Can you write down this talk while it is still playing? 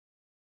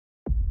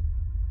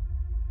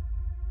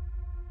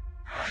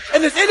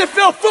And this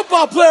NFL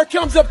football player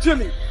comes up to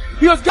me.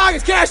 He goes,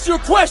 "Goggins, can I ask you a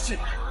question?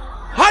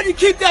 How do you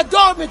keep that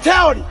dog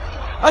mentality?"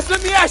 I said,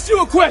 "Let me ask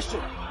you a question.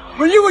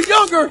 When you were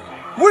younger,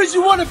 what did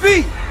you want to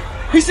be?"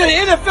 He said,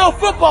 "An NFL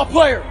football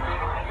player.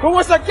 But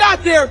once I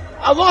got there,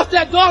 I lost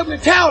that dog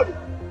mentality."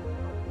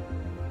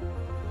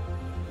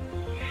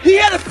 He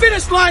had a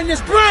finish line in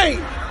his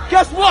brain.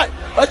 Guess what?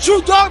 A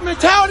true dog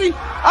mentality,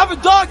 I have a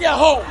dog at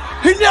home.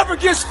 He never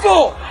gets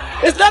full.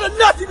 It's not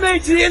enough you made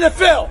it to the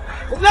NFL.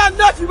 It's not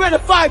enough you ran a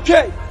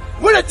 5K.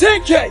 Win a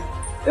 10K.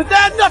 It's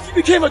not enough you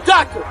became a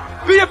doctor.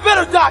 Be a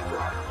better doctor.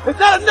 It's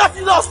not enough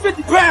you lost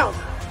 50 pounds.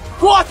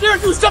 Go out there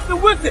and do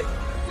something with it.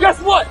 Guess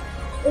what?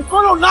 It's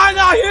 109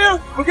 out here,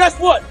 but guess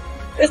what?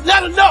 It's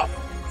not enough.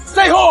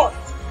 Stay hard.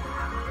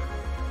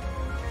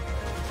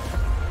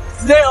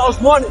 Today I was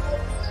running,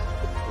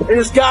 and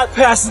this guy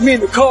passes me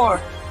in the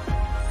car.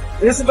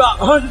 And it's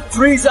about 100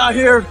 degrees out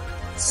here,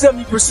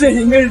 70%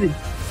 humidity.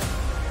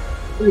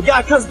 And the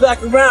guy comes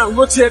back around,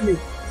 looks at me.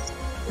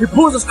 He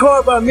pulls his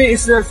car by me and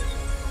says,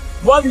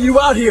 "Why are you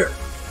out here?"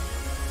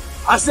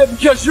 I said,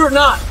 "Because you're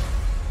not."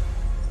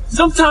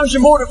 Sometimes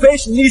your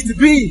motivation needs to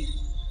be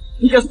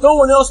because no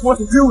one else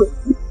wants to do it.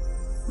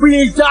 We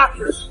need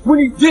doctors, we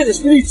need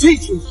dentists, we need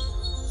teachers.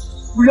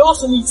 We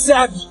also need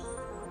savvy.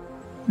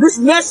 This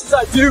message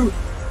I do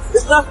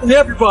is not for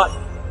everybody.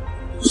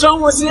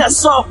 Someone said that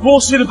soft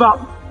bullshit about,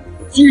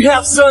 "Do you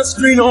have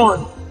sunscreen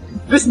on?"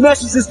 This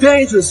message is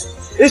dangerous.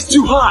 It's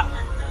too hot.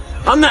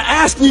 I'm not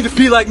asking you to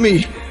be like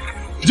me.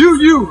 Do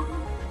you.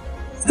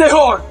 Stay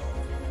hard.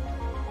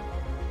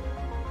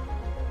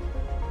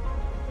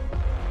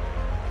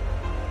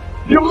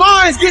 Your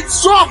mind's getting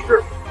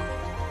softer.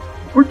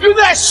 We do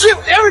that shit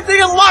with everything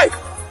in life.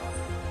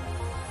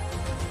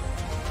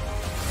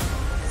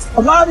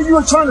 A lot of you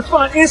are trying to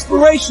find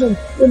inspiration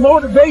and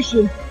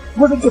motivation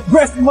with a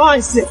depressed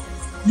mindset.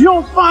 You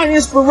don't find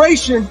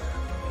inspiration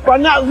by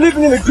not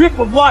living in the grip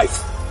of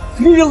life.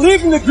 You need to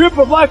live in the grip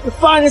of life to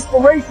find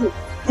inspiration.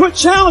 Put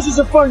challenges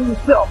in front of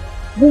yourself.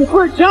 When you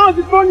put a challenge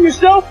in front of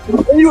yourself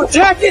and you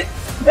attack it,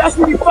 that's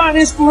when you find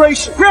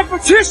inspiration.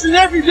 Repetition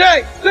every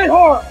day. Stay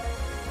hard.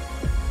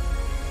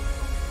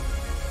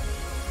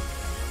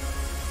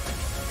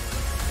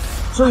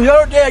 So the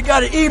other day I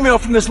got an email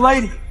from this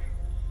lady.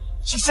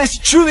 She said she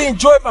truly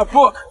enjoyed my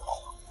book,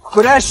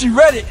 but as she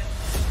read it,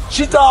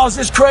 she thought I was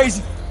just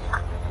crazy.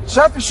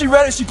 So after she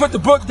read it, she put the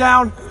book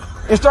down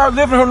and started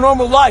living her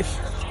normal life.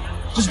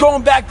 Just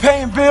going back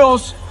paying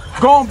bills,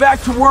 going back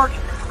to work,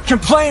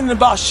 complaining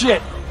about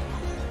shit.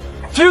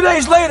 A few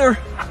days later,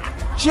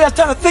 she has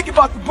time to think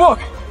about the book,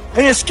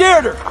 and it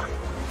scared her.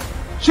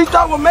 She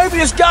thought, well, maybe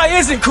this guy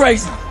isn't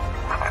crazy.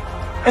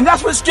 And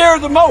that's what scared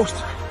her the most.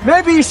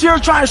 Maybe he's here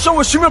trying to show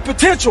us human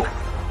potential,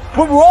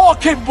 what we're all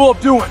capable of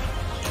doing.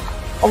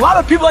 A lot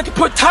of people like to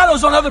put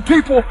titles on other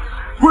people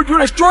who are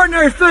doing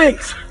extraordinary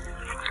things.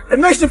 It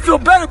makes them feel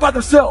better about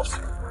themselves.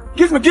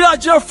 Gives them a get out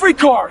of jail free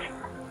card.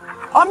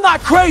 I'm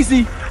not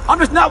crazy, I'm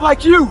just not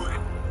like you.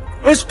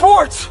 In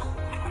sports,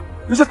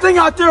 there's a thing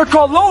out there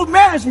called load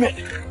management.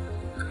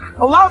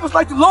 A lot of us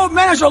like to load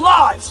manage our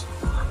lives.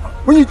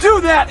 When you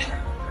do that,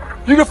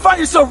 you're gonna find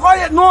yourself right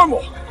at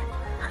normal.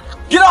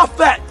 Get off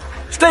that,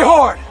 stay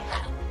hard.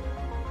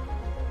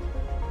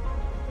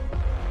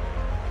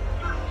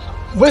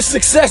 With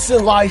success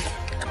in life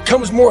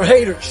comes more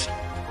haters.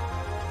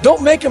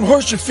 Don't make them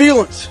hurt your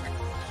feelings.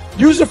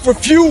 Use them for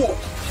fuel.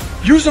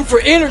 Use them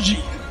for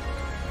energy.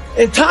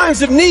 In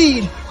times of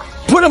need,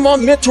 put them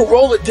on mental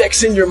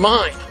Rolodex in your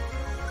mind.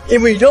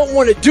 And when you don't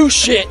want to do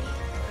shit,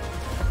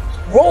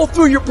 roll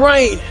through your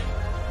brain.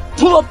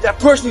 Pull up that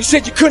person who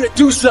said you couldn't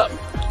do something.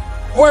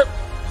 Weren't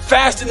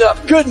fast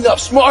enough, good enough,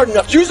 smart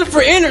enough. Use them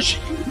for energy.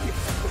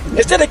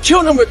 Instead of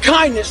killing them with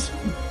kindness,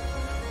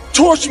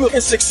 torture them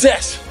in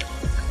success.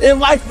 In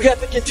life, we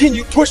have to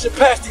continue pushing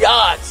past the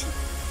odds.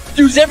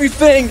 Use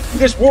everything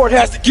this world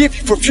has to give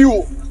you for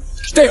fuel.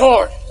 Stay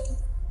hard.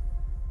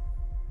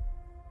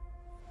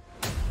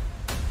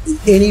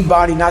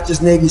 Anybody, not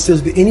just Navy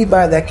SEALs, but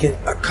anybody that can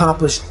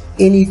accomplish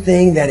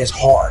anything that is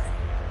hard.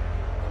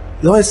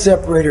 The only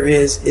separator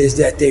is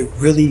that they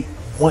really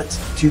want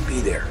to be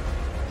there.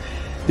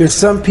 There's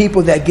some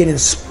people that get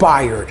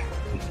inspired,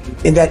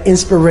 and that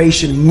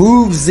inspiration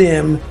moves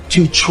them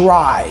to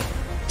try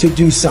to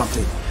do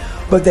something.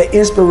 But the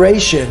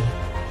inspiration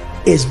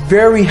is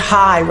very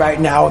high right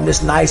now in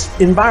this nice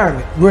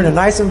environment. We're in a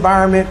nice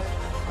environment.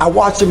 I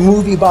watched a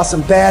movie about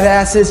some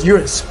badasses, you're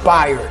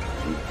inspired.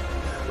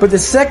 But the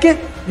second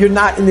you're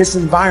not in this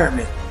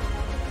environment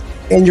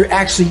and you're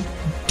actually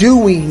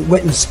doing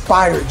what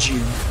inspired you,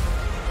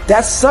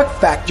 that suck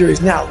factor is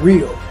not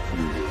real.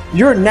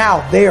 You're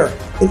now there.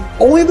 And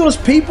only those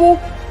people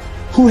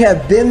who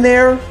have been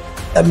there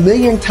a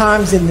million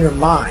times in their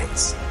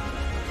minds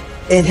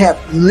and have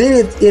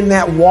lived in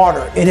that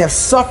water and have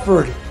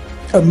suffered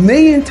a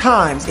million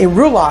times and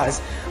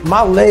realize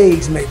my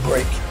legs may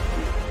break,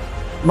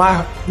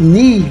 my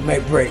knee may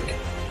break,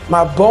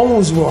 my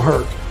bones will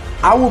hurt.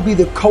 I will be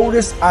the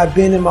coldest I've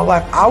been in my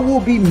life. I will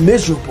be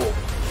miserable,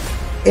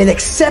 and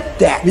accept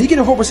that. When you get in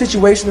a horrible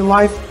situation in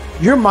life,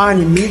 your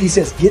mind immediately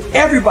says, get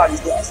everybody's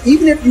gas,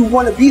 even if you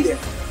want to be there.